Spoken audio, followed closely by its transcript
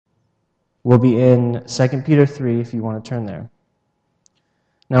We'll be in 2 Peter 3 if you want to turn there.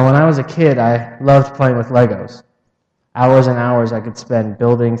 Now, when I was a kid, I loved playing with Legos. Hours and hours I could spend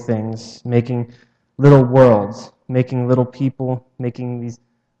building things, making little worlds, making little people, making these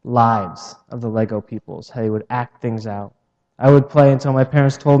lives of the Lego peoples, how they would act things out. I would play until my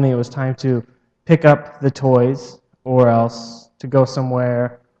parents told me it was time to pick up the toys or else to go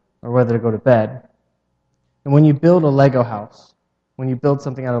somewhere or whether to go to bed. And when you build a Lego house, when you build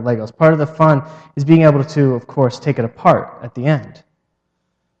something out of Legos, part of the fun is being able to, of course, take it apart at the end.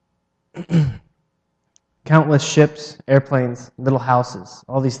 Countless ships, airplanes, little houses,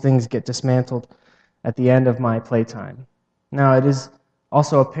 all these things get dismantled at the end of my playtime. Now, it is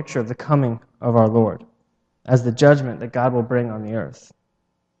also a picture of the coming of our Lord as the judgment that God will bring on the earth.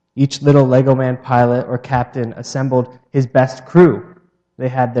 Each little Lego man pilot or captain assembled his best crew. They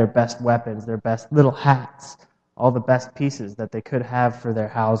had their best weapons, their best little hats, all the best pieces that they could have for their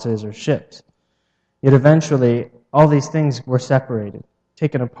houses or ships. Yet eventually, all these things were separated,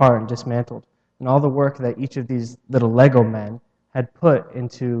 taken apart and dismantled. And all the work that each of these little Lego men had put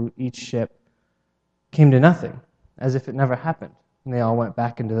into each ship came to nothing, as if it never happened. And they all went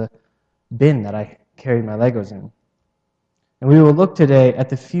back into the bin that I carried my Legos in. And we will look today at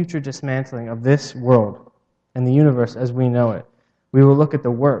the future dismantling of this world and the universe as we know it. We will look at the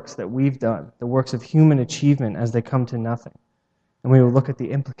works that we've done, the works of human achievement as they come to nothing. And we will look at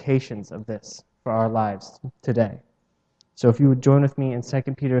the implications of this for our lives today. So if you would join with me in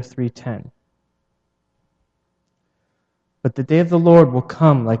 2 Peter 3:10. But the day of the Lord will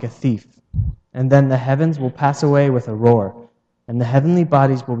come like a thief, and then the heavens will pass away with a roar, and the heavenly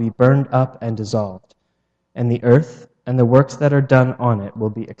bodies will be burned up and dissolved, and the earth and the works that are done on it will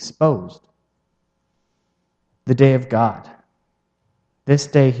be exposed. The day of God. This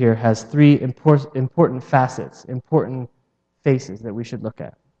day here has three important facets, important faces that we should look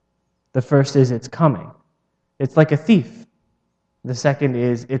at. The first is its coming. It's like a thief. The second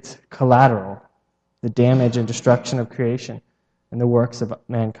is its collateral, the damage and destruction of creation and the works of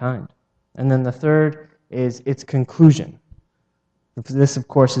mankind. And then the third is its conclusion. This, of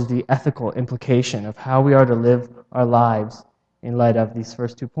course, is the ethical implication of how we are to live our lives in light of these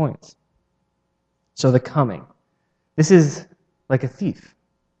first 2 points. So the coming. This is like a thief,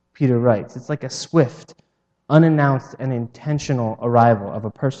 Peter writes. It's like a swift, unannounced, and intentional arrival of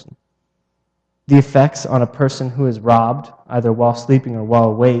a person. The effects on a person who is robbed, either while sleeping or while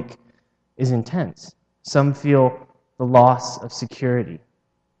awake, is intense. Some feel the loss of security,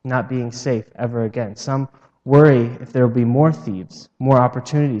 not being safe ever again. Some worry if there will be more thieves, more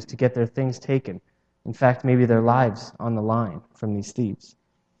opportunities to get their things taken. In fact, maybe their lives on the line from these thieves.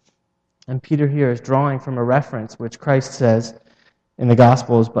 And Peter here is drawing from a reference which Christ says in the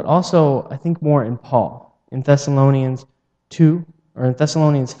Gospels, but also, I think, more in Paul. In Thessalonians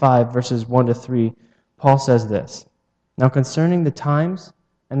 5, verses 1 to 3, Paul says this, "Now concerning the times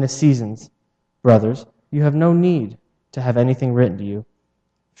and the seasons, brothers, you have no need to have anything written to you,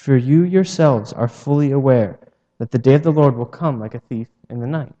 for you yourselves are fully aware that the day of the Lord will come like a thief in the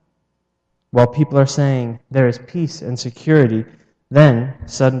night. While people are saying there is peace and security, then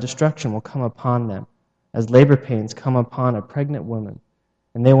sudden destruction will come upon them, as labor pains come upon a pregnant woman,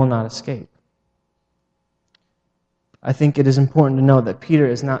 and they will not escape." I think it is important to note that Peter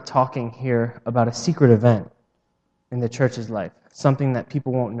is not talking here about a secret event in the church's life, something that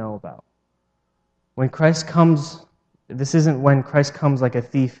people won't know about. When Christ comes, this isn't when Christ comes like a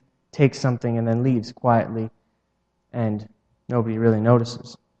thief, takes something, and then leaves quietly, and nobody really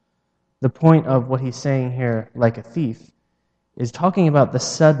notices. The point of what he's saying here, like a thief, is talking about the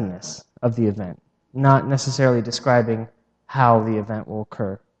suddenness of the event, not necessarily describing how the event will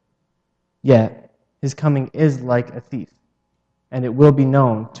occur. Yet, his coming is like a thief, and it will be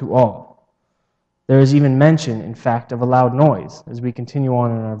known to all. There is even mention, in fact, of a loud noise as we continue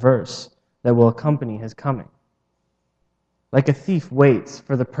on in our verse that will accompany his coming. Like a thief waits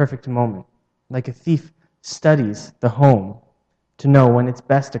for the perfect moment, like a thief studies the home to know when it's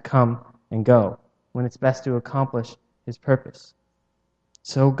best to come and go, when it's best to accomplish his purpose.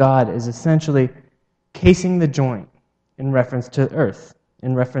 So God is essentially casing the joint in reference to earth,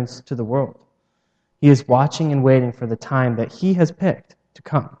 in reference to the world. He is watching and waiting for the time that he has picked to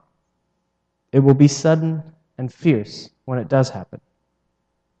come. It will be sudden and fierce when it does happen.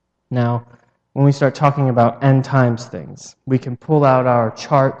 Now, when we start talking about end times things, we can pull out our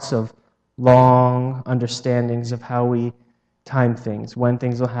charts of long understandings of how we time things, when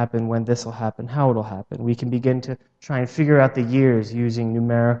things will happen, when this will happen, how it will happen. We can begin to try and figure out the years using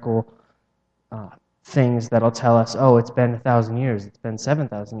numerical things that'll tell us, oh, it's been 1,000 years, it's been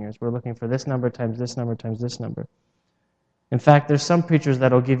 7,000 years. We're looking for this number times this number times this number. In fact, there's some preachers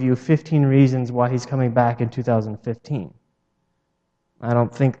that'll give you 15 reasons why he's coming back in 2015. I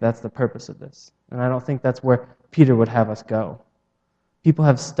don't think that's the purpose of this. And I don't think that's where Peter would have us go. People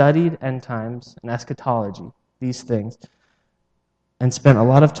have studied end times and eschatology, these things, and spent a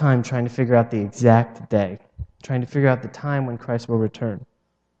lot of time trying to figure out the exact day, trying to figure out the time when Christ will return.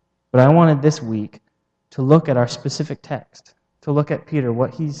 But I wanted this week to look at our specific text, to look at Peter,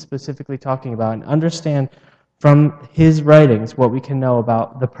 what he's specifically talking about, and understand from his writings what we can know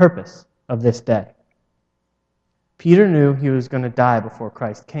about the purpose of this day. Peter knew he was going to die before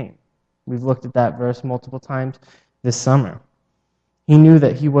Christ came. We've looked at that verse multiple times this summer. He knew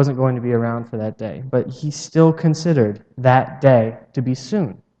that he wasn't going to be around for that day, but he still considered that day to be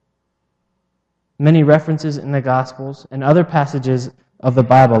soon. Many references in the Gospels and other passages of the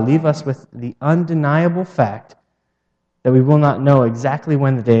Bible leave us with the undeniable fact that we will not know exactly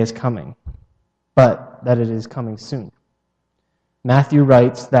when the day is coming, but that it is coming soon. Matthew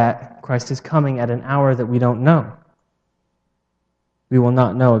writes that Christ is coming at an hour that we don't know. We will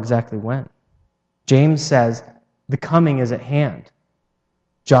not know exactly when. James says the coming is at hand.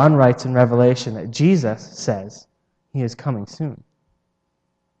 John writes in Revelation that Jesus says he is coming soon.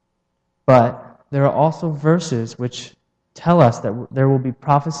 But there are also verses which tell us that there will be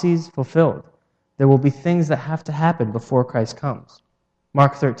prophecies fulfilled. There will be things that have to happen before Christ comes.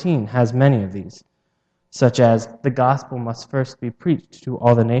 Mark 13 has many of these, such as the gospel must first be preached to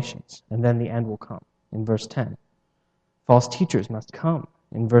all the nations, and then the end will come, in verse 10. False teachers must come,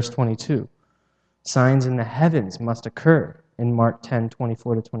 in verse 22. Signs in the heavens must occur, in Mark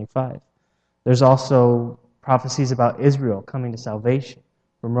 10:24-25. There's also prophecies about Israel coming to salvation,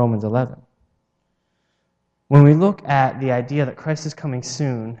 from Romans 11. When we look at the idea that Christ is coming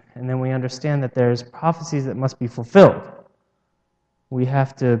soon, and then we understand that there's prophecies that must be fulfilled, we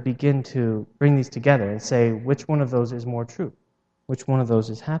have to begin to bring these together and say which one of those is more true, which one of those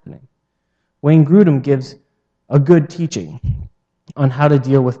is happening. Wayne Grudem gives a good teaching on how to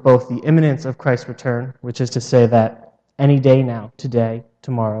deal with both the imminence of Christ's return, which is to say that any day now, today,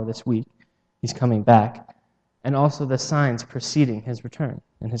 tomorrow, this week, he's coming back, and also the signs preceding his return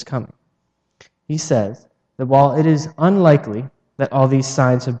and his coming. He says that while it is unlikely that all these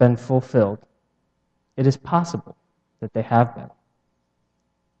signs have been fulfilled, it is possible that they have been.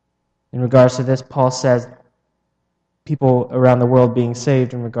 In regards to this, Paul says people around the world being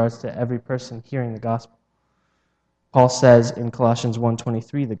saved in regards to every person hearing the gospel. Paul says in Colossians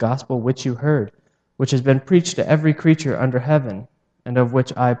 1:23, the gospel which you heard, which has been preached to every creature under heaven, and of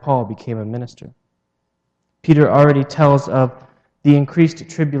which I, Paul, became a minister. Peter already tells of the increased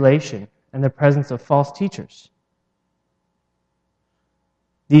tribulation and the presence of false teachers.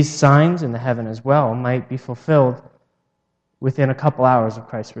 These signs in the heaven as well might be fulfilled within a couple hours of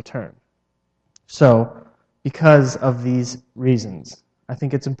Christ's return. So, because of these reasons, I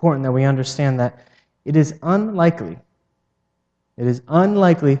think it's important that we understand that it is unlikely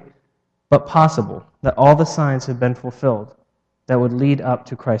but possible that all the signs have been fulfilled that would lead up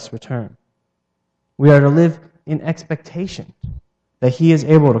to Christ's return. We are to live in expectation that he is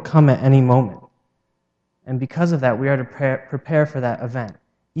able to come at any moment. And because of that, we are to prepare for that event,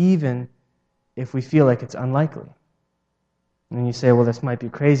 even if we feel like it's unlikely. And you say, well, this might be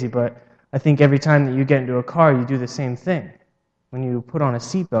crazy, but I think every time that you get into a car, you do the same thing. When you put on a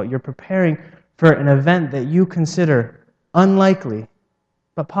seatbelt, you're preparing for an event that you consider unlikely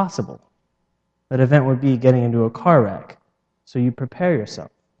but possible. That event would be getting into a car wreck. So you prepare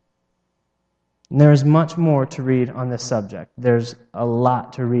yourself. And there is much more to read on this subject. There's a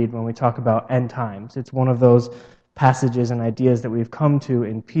lot to read when we talk about end times. It's one of those passages and ideas that we've come to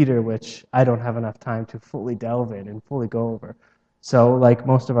in Peter, which I don't have enough time to fully delve in and fully go over. So, like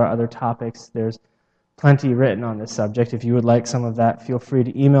most of our other topics, there's plenty written on this subject. If you would like some of that, feel free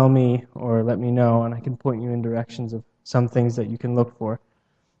to email me or let me know, and I can point you in directions of some things that you can look for.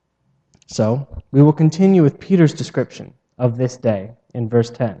 So, we will continue with Peter's description of this day in verse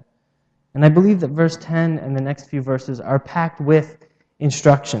 10. And I believe that verse 10 and the next few verses are packed with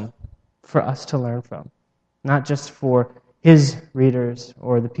instruction for us to learn from, not just for his readers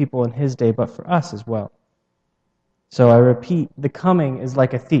or the people in his day, but for us as well. So I repeat, the coming is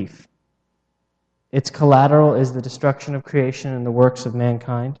like a thief. Its collateral is the destruction of creation and the works of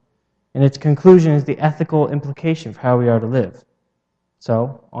mankind, and its conclusion is the ethical implication for how we are to live.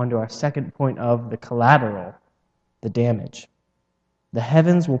 So, on to our second point of the collateral, the damage. The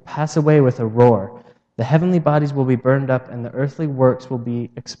heavens will pass away with a roar. The heavenly bodies will be burned up, and the earthly works will be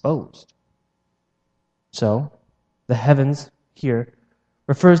exposed. So, the heavens here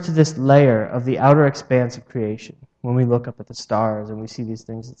refers to this layer of the outer expanse of creation. When we look up at the stars and we see these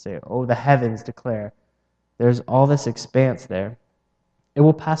things that say, oh, the heavens declare There's all this expanse there. It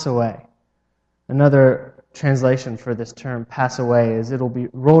will pass away. Another translation for this term, pass away, is it'll be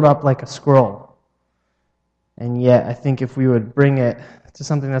rolled up like a scroll. And yet, I think if we would bring it to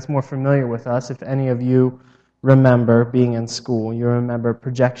something that's more familiar with us, if any of you remember being in school, you remember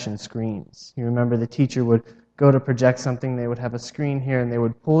projection screens. You remember the teacher would go to project something, they would have a screen here, and they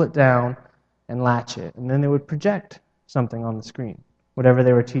would pull it down and latch it. And then they would project something on the screen, whatever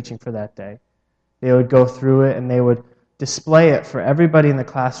they were teaching for that day. They would go through it, and they would display it for everybody in the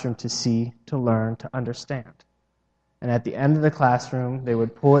classroom to see, to learn, to understand. And at the end of the classroom, they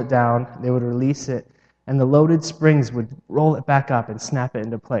would pull it down, they would release it, and the loaded springs would roll it back up and snap it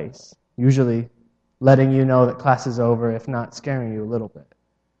into place, usually letting you know that class is over, if not scaring you a little bit.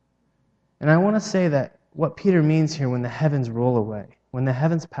 And I want to say that what Peter means here when the heavens roll away, when the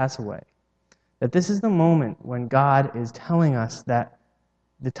heavens pass away, that this is the moment when God is telling us that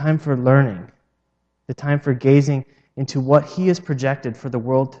the time for learning, the time for gazing into what He has projected for the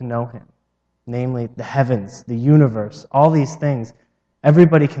world to know Him, namely the heavens, the universe, all these things,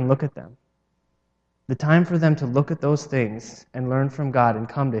 everybody can look at them. The time for them to look at those things and learn from God and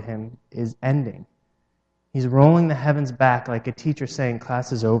come to Him is ending. He's rolling the heavens back like a teacher saying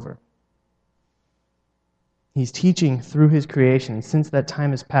class is over. He's teaching through His creation, and since that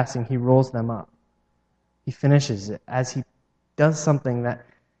time is passing, He rolls them up. He finishes it as He does something that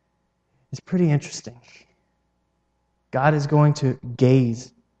is pretty interesting. God is going to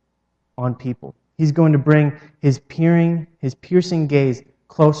gaze on people. He's going to bring His piercing gaze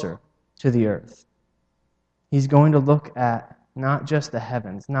closer to the earth. He's going to look at not just the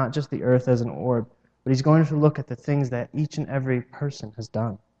heavens, not just the earth as an orb, but He's going to look at the things that each and every person has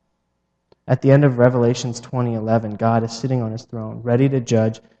done. At the end of Revelations 20:11, God is sitting on His throne, ready to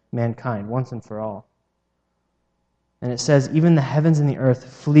judge mankind once and for all. And it says, even the heavens and the earth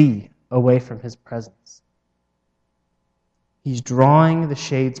flee away from His presence. He's drawing the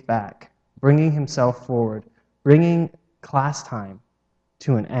shades back, bringing Himself forward, bringing class time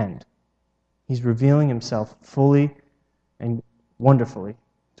to an end. He's revealing Himself fully and wonderfully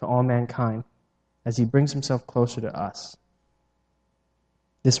to all mankind as He brings Himself closer to us.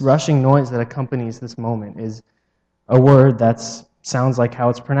 This rushing noise that accompanies this moment is a word that sounds like how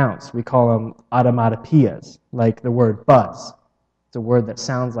it's pronounced. We call them automatopoeias, like the word buzz. It's a word that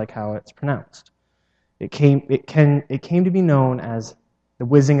sounds like how it's pronounced. It came to be known as the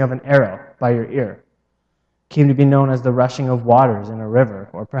whizzing of an arrow by your ear. It came to be known as the rushing of waters in a river,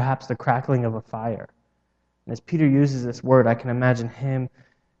 or perhaps the crackling of a fire. And as Peter uses this word, I can imagine him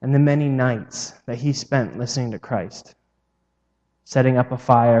and the many nights that he spent listening to Christ, setting up a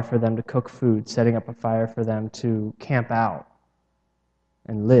fire for them to cook food, setting up a fire for them to camp out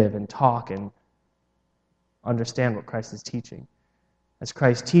and live and talk and understand what Christ is teaching. As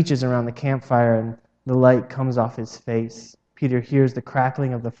Christ teaches around the campfire and the light comes off His face, Peter hears the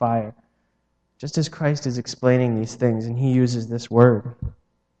crackling of the fire, just as Christ is explaining these things, and he uses this word.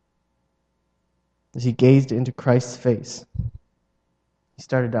 As he gazed into Christ's face, he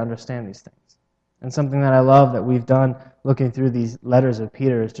started to understand these things. And something that I love that we've done looking through these letters of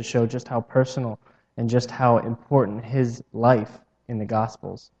Peter is to show just how personal and just how important his life in the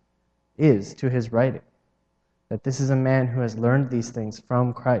Gospels is to his writing. That this is a man who has learned these things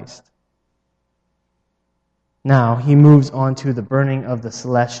from Christ. Now, he moves on to the burning of the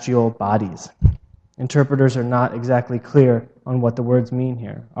celestial bodies. Interpreters are not exactly clear on what the words mean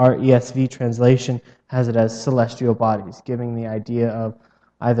here. Our ESV translation has it as celestial bodies, giving the idea of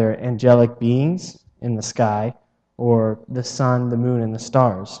either angelic beings in the sky or the sun, the moon, and the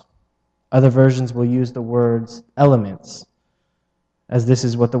stars. Other versions will use the words elements, as this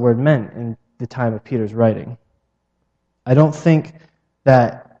is what the word meant in the time of Peter's writing. I don't think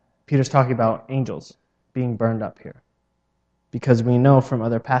that Peter's talking about angels being burned up here, because we know from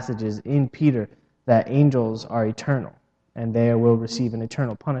other passages in Peter that angels are eternal and they will receive an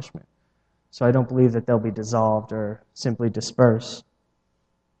eternal punishment. So I don't believe that they'll be dissolved or simply dispersed.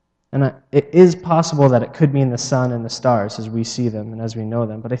 And it is possible that it could mean the sun and the stars as we see them and as we know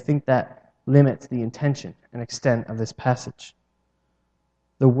them, but I think that limits the intention and extent of this passage.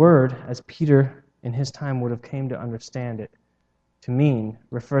 The word, as Peter in his time would have came to understand it to mean,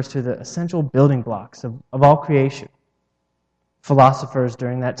 refers to the essential building blocks of all creation. Philosophers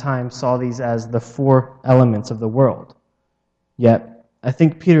during that time saw these as the four elements of the world. Yet, I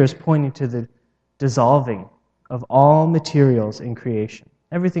think Peter is pointing to the dissolving of all materials in creation.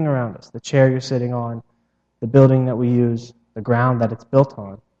 Everything around us, the chair you're sitting on, the building that we use, the ground that it's built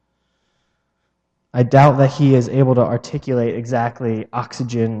on. I doubt that he is able to articulate exactly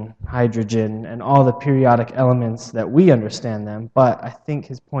oxygen, hydrogen, and all the periodic elements that we understand them, but I think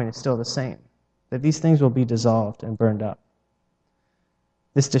his point is still the same. that these things will be dissolved and burned up.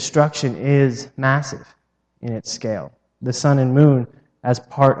 This destruction is massive in its scale. The sun and moon, as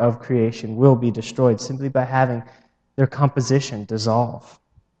part of creation, will be destroyed simply by having their composition dissolve,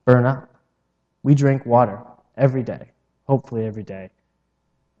 burn up. We drink water every day, hopefully every day.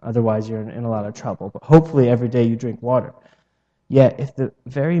 Otherwise, you're in a lot of trouble. But hopefully every day you drink water. Yet, if the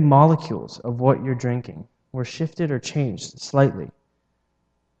very molecules of what you're drinking were shifted or changed slightly,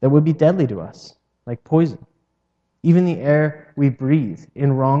 that would be deadly to us, like poison. Even the air we breathe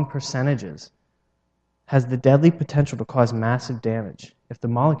in wrong percentages has the deadly potential to cause massive damage if the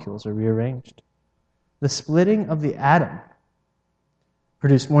molecules are rearranged. The splitting of the atom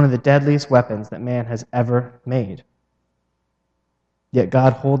produced one of the deadliest weapons that man has ever made. Yet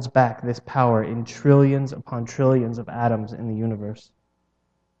God holds back this power in trillions upon trillions of atoms in the universe,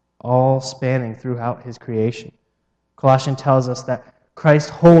 all spanning throughout his creation. Colossians tells us that Christ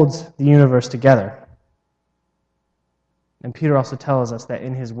holds the universe together. And Peter also tells us that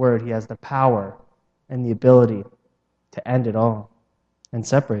in his word he has the power and the ability to end it all and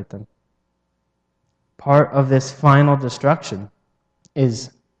separate them. Part of this final destruction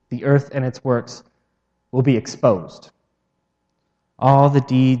is the earth and its works will be exposed. All the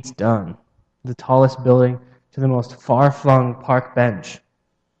deeds done, the tallest building to the most far-flung park bench.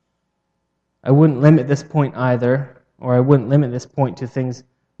 I wouldn't limit this point either, or I wouldn't limit this point to things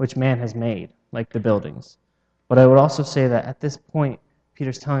which man has made, like the buildings. But I would also say that at this point,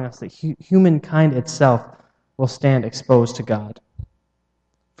 Peter's telling us that humankind itself will stand exposed to God.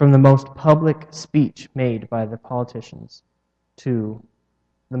 From the most public speech made by the politicians to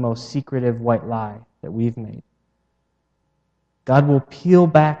the most secretive white lie that we've made. God will peel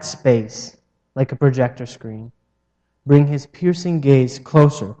back space like a projector screen, bring his piercing gaze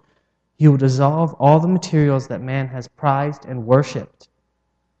closer. He will dissolve all the materials that man has prized and worshipped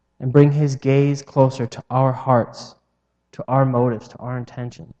and bring his gaze closer to our hearts, to our motives, to our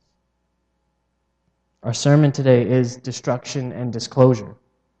intentions. Our sermon today is destruction and disclosure.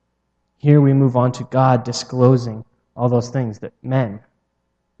 Here we move on to God disclosing all those things that men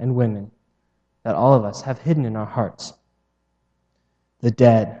and women, that all of us have hidden in our hearts. The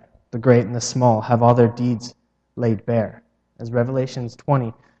dead, the great and the small, have all their deeds laid bare. As Revelations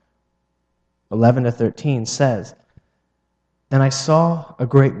 20:11-13 says, "Then I saw a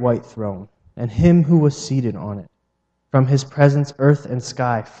great white throne, and him who was seated on it. From his presence earth and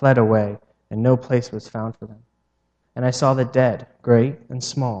sky fled away, and no place was found for them. And I saw the dead, great and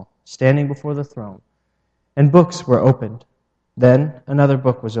small, standing before the throne, and books were opened. Then another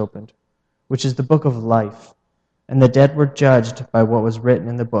book was opened, which is the book of life. And the dead were judged by what was written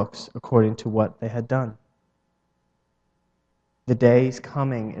in the books according to what they had done." The day's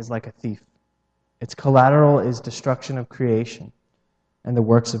coming is like a thief. Its collateral is destruction of creation and the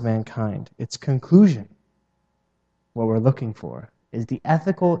works of mankind. Its conclusion, what we're looking for, is the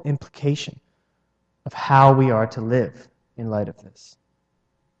ethical implication of how we are to live in light of this.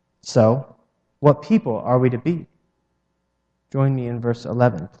 So, what people are we to be? Join me in verse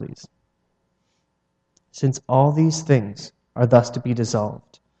 11, please. "Since all these things are thus to be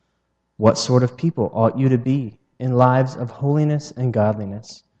dissolved, what sort of people ought you to be in lives of holiness and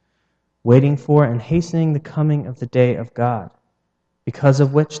godliness, waiting for and hastening the coming of the day of God, because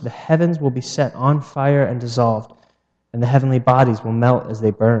of which the heavens will be set on fire and dissolved, and the heavenly bodies will melt as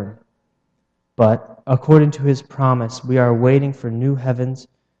they burn. But, according to his promise, we are waiting for new heavens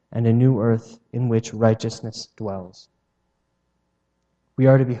and a new earth in which righteousness dwells." We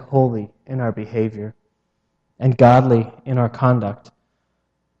are to be holy in our behavior and godly in our conduct.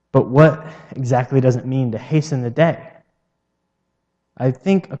 But what exactly does it mean to hasten the day? I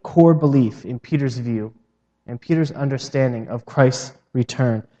think a core belief in Peter's view and Peter's understanding of Christ's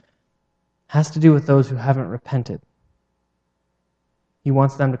return has to do with those who haven't repented. He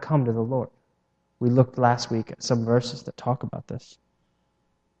wants them to come to the Lord. We looked last week at some verses that talk about this.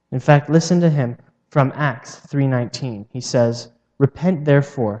 In fact, listen to him from Acts 3:19. He says, "Repent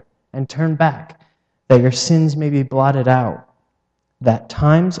therefore and turn back, that your sins may be blotted out, that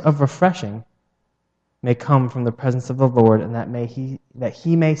times of refreshing may come from the presence of the Lord, and that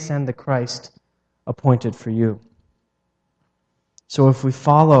he may send the Christ appointed for you." So if we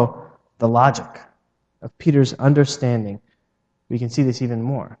follow the logic of Peter's understanding, we can see this even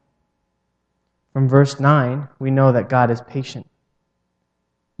more. From verse 9, we know that God is patient,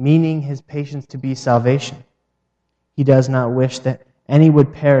 meaning his patience to be salvation. He does not wish that any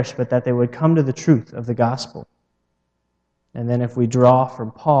would perish, but that they would come to the truth of the gospel. And then if we draw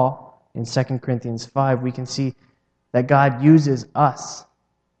from Paul in 2 Corinthians 5, we can see that God uses us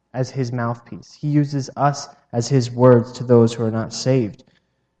as his mouthpiece. He uses us as his words to those who are not saved.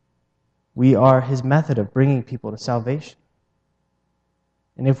 We are his method of bringing people to salvation.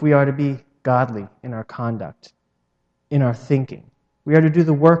 And if we are to be godly in our conduct, in our thinking, we are to do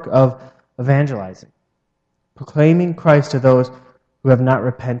the work of evangelizing, proclaiming Christ to those who have not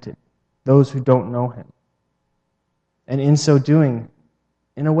repented, those who don't know him. And in so doing,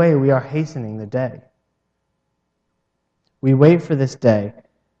 in a way, we are hastening the day. We wait for this day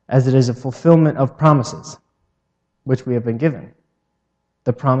as it is a fulfillment of promises which we have been given.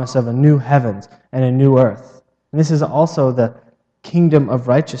 The promise of a new heavens and a new earth. And this is also the kingdom of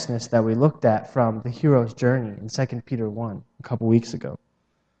righteousness that we looked at from the hero's journey in 2 Peter 1 a couple weeks ago.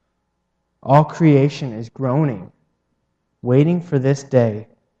 All creation is groaning, waiting for this day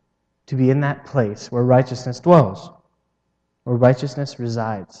to be in that place where righteousness dwells, where righteousness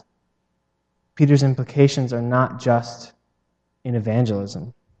resides. Peter's implications are not just in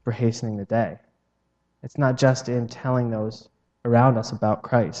evangelism for hastening the day. It's not just in telling those around us about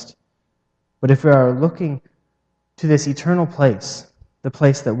Christ. But if we are looking to this eternal place, the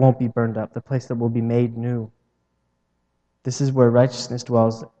place that won't be burned up, the place that will be made new, this is where righteousness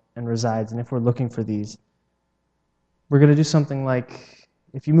dwells and resides. And if we're looking for these, we're going to do something like,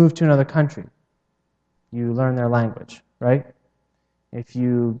 if you move to another country, you learn their language, right? If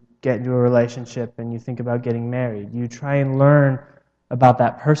you get into a relationship and you think about getting married, you try and learn about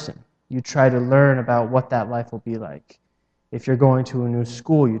that person. You try to learn about what that life will be like. If you're going to a new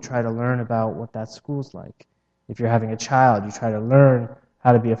school, you try to learn about what that school's like. If you're having a child, you try to learn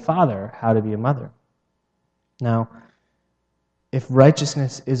how to be a father, how to be a mother. Now, if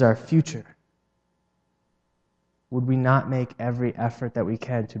righteousness is our future, would we not make every effort that we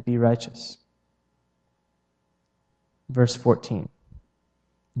can to be righteous? Verse 14.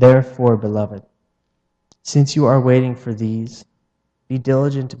 Therefore, beloved, since you are waiting for these, be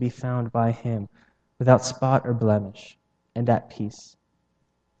diligent to be found by him without spot or blemish, and at peace.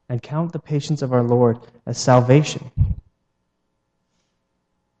 And count the patience of our Lord as salvation.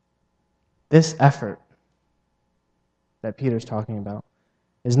 This effort that Peter's talking about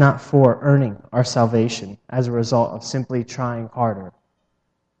is not for earning our salvation as a result of simply trying harder.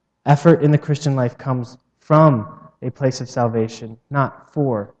 Effort in the Christian life comes from a place of salvation, not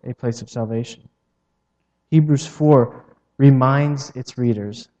for a place of salvation. Hebrews 4 reminds its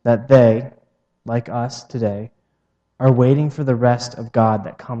readers that they, like us today, are waiting for the rest of God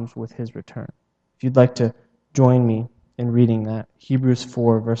that comes with his return. If you'd like to join me in reading that, Hebrews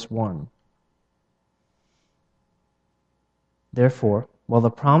 4, verse 1. Therefore, while the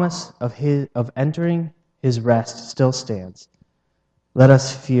promise of entering his rest still stands, let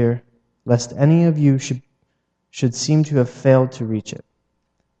us fear lest any of you should seem to have failed to reach it.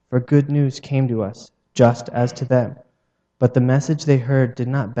 For good news came to us, just as to them. But the message they heard did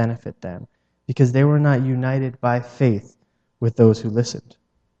not benefit them, because they were not united by faith with those who listened.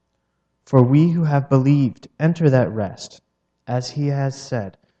 For we who have believed enter that rest, as he has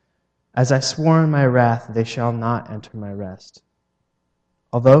said, as I swore in my wrath, they shall not enter my rest.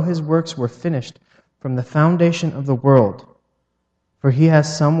 Although his works were finished from the foundation of the world, for he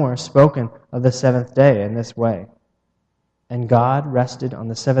has somewhere spoken of the seventh day in this way. And God rested on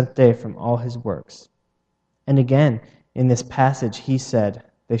the seventh day from all his works. And again, in this passage, he said,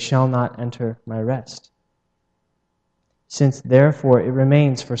 they shall not enter my rest. Since therefore it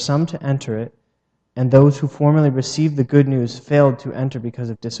remains for some to enter it, and those who formerly received the good news failed to enter because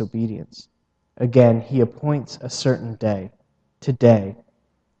of disobedience. Again, he appoints a certain day, today,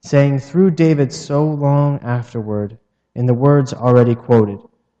 saying through David so long afterward, in the words already quoted,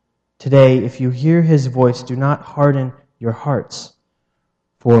 today, if you hear his voice, do not harden your hearts.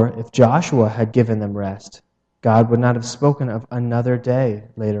 For if Joshua had given them rest, God would not have spoken of another day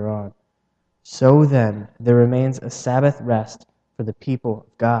later on. So then, there remains a Sabbath rest for the people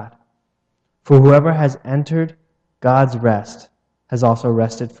of God. For whoever has entered God's rest has also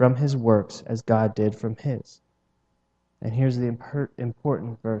rested from his works as God did from his. And here's the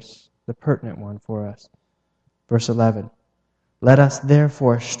important verse, the pertinent one for us. Verse 11. Let us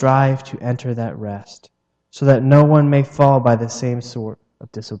therefore strive to enter that rest, so that no one may fall by the same sort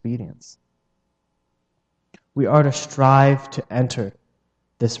of disobedience. We are to strive to enter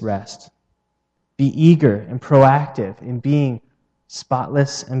this rest. Be eager and proactive in being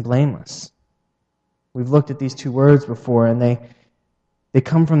spotless and blameless. We've looked at these two words before, and they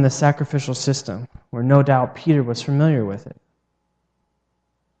come from the sacrificial system, where no doubt Peter was familiar with it.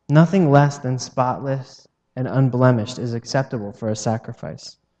 Nothing less than spotless and unblemished is acceptable for a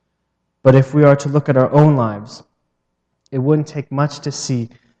sacrifice. But if we are to look at our own lives, it wouldn't take much to see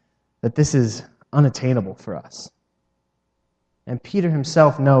that this is unattainable for us. And Peter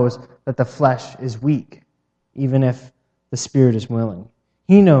himself knows that the flesh is weak, even if the spirit is willing.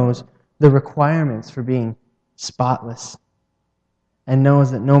 He knows the requirements for being spotless, and knows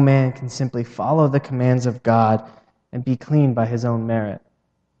that no man can simply follow the commands of God and be clean by his own merit.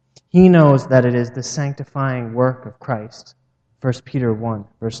 He knows that it is the sanctifying work of Christ, 1 Peter 1,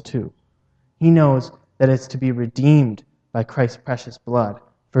 verse 2. He knows that it's to be redeemed by Christ's precious blood,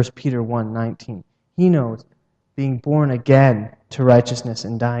 1 Peter 1, 19. He knows being born again to righteousness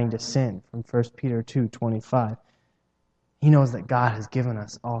and dying to sin, from 1 Peter 2, 25. He knows that God has given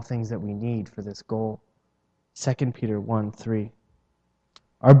us all things that we need for this goal, 2 Peter 1, 3.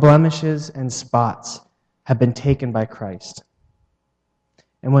 Our blemishes and spots have been taken by Christ.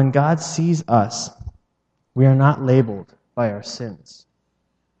 And when God sees us, we are not labeled by our sins,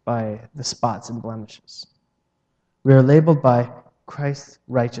 by the spots and blemishes. We are labeled by Christ's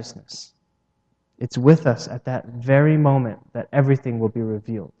righteousness. It's with us at that very moment that everything will be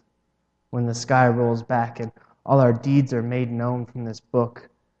revealed. When the sky rolls back and all our deeds are made known from this book,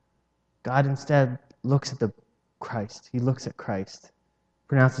 God instead looks at Christ. He looks at Christ,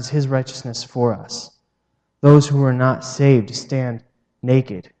 pronounces his righteousness for us. Those who are not saved stand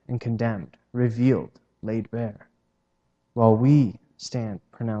naked and condemned, revealed, laid bare, while we stand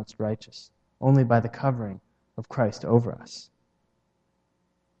pronounced righteous only by the covering of Christ over us.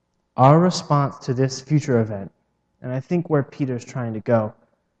 Our response to this future event, and I think where Peter's trying to go,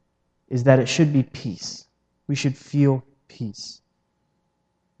 is that it should be peace. We should feel peace.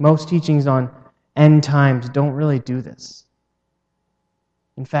 Most teachings on end times don't really do this.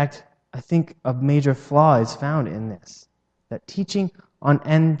 In fact, I think a major flaw is found in this, that teaching on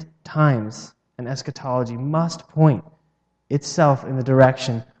end times and eschatology must point itself in the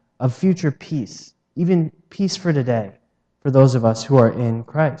direction of future peace, even peace for today, for those of us who are in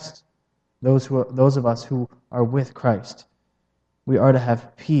Christ, those of us who are with Christ. We are to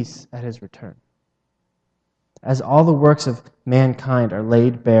have peace at his return. As all the works of mankind are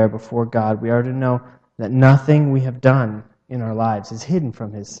laid bare before God, we are to know that nothing we have done in our lives is hidden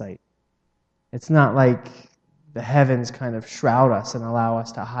from his sight. It's not like the heavens kind of shroud us and allow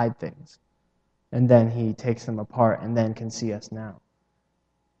us to hide things, and then he takes them apart and then can see us now.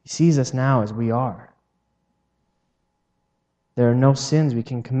 He sees us now as we are. There are no sins we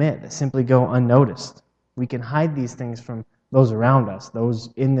can commit that simply go unnoticed. We can hide these things from those around us, those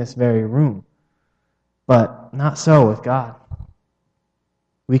in this very room, but not so with God.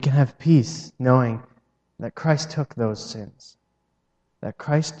 We can have peace knowing that Christ took those sins, that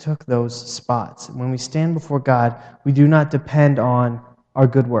Christ took those spots. When we stand before God, we do not depend on our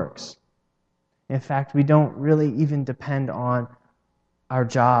good works. In fact, we don't really even depend on our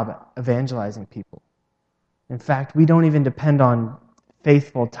job evangelizing people. In fact, we don't even depend on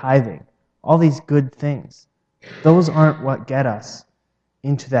faithful tithing. All these good things, those aren't what get us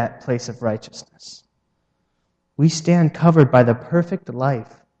into that place of righteousness. We stand covered by the perfect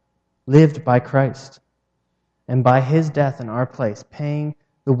life lived by Christ, and by his death in our place, paying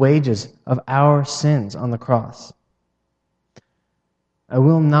the wages of our sins on the cross. I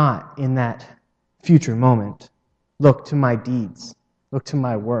will not, in that future moment, look to my deeds, look to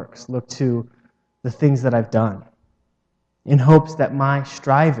my works, look to the things that I've done, in hopes that my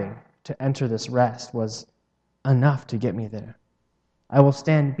striving to enter this rest was enough to get me there. I will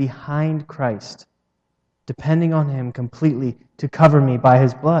stand behind Christ, depending on him completely to cover me by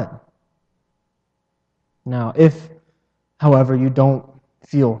his blood. Now, if, however, you don't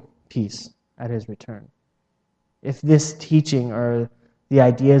feel peace at his return, if this teaching or the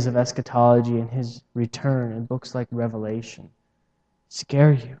ideas of eschatology and his return in books like Revelation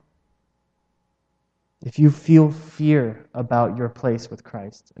scare you, if you feel fear about your place with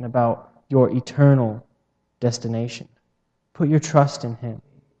Christ and about your eternal destination, put your trust in him.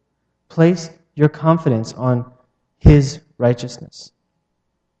 Place your confidence on his righteousness.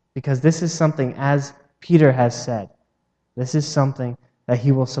 Because this is something, as Peter has said, this is something that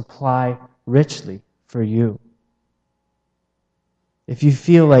he will supply richly for you. If you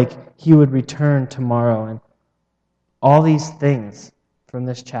feel like he would return tomorrow and all these things from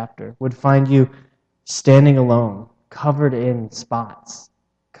this chapter would find you standing alone, covered in spots,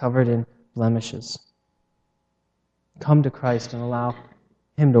 covered in blemishes, come to Christ and allow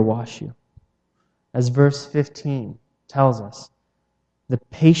him to wash you. As verse 15 tells us, the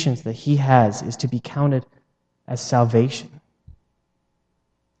patience that he has is to be counted as salvation.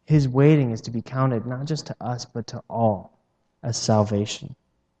 His waiting is to be counted not just to us, but to all as salvation.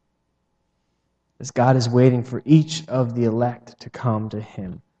 As God is waiting for each of the elect to come to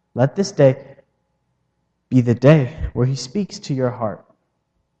him, let this day be the day where he speaks to your heart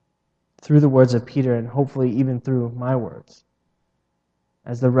through the words of Peter and hopefully even through my words,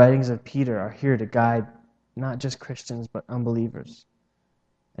 as the writings of Peter are here to guide not just Christians but unbelievers.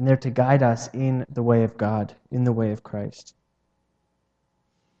 and they're to guide us in the way of God, in the way of Christ.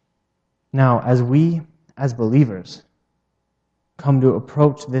 Now, as we, as believers, come to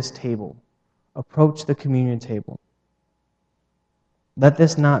approach this table, approach the communion table, let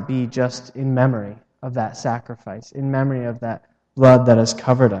this not be just in memory of that sacrifice, in memory of that blood that has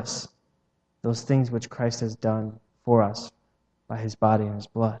covered us, those things which Christ has done for us by his body and his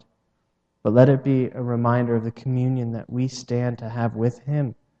blood. But let it be a reminder of the communion that we stand to have with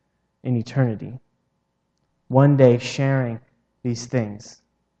him in eternity. One day sharing these things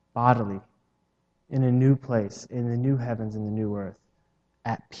bodily in a new place, in the new heavens and the new earth,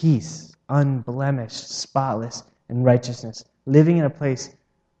 at peace, unblemished, spotless, in righteousness, living in a place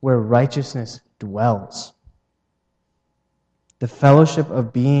where righteousness dwells. The fellowship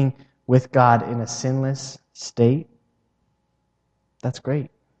of being with God in a sinless state, that's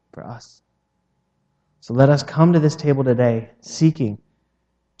great for us. So let us come to this table today seeking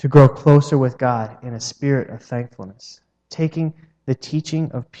to grow closer with God in a spirit of thankfulness, taking the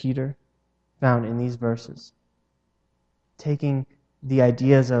teaching of Peter found in these verses, taking the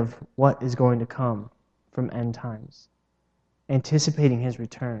ideas of what is going to come from end times, anticipating his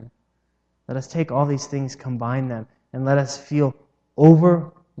return. Let us take all these things, combine them, and let us feel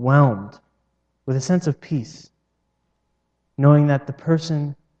overwhelmed with a sense of peace, knowing that the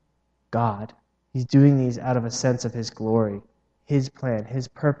person, God, he's doing these out of a sense of his glory, his plan, his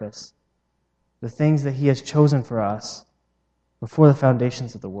purpose, the things that he has chosen for us before the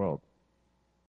foundations of the world.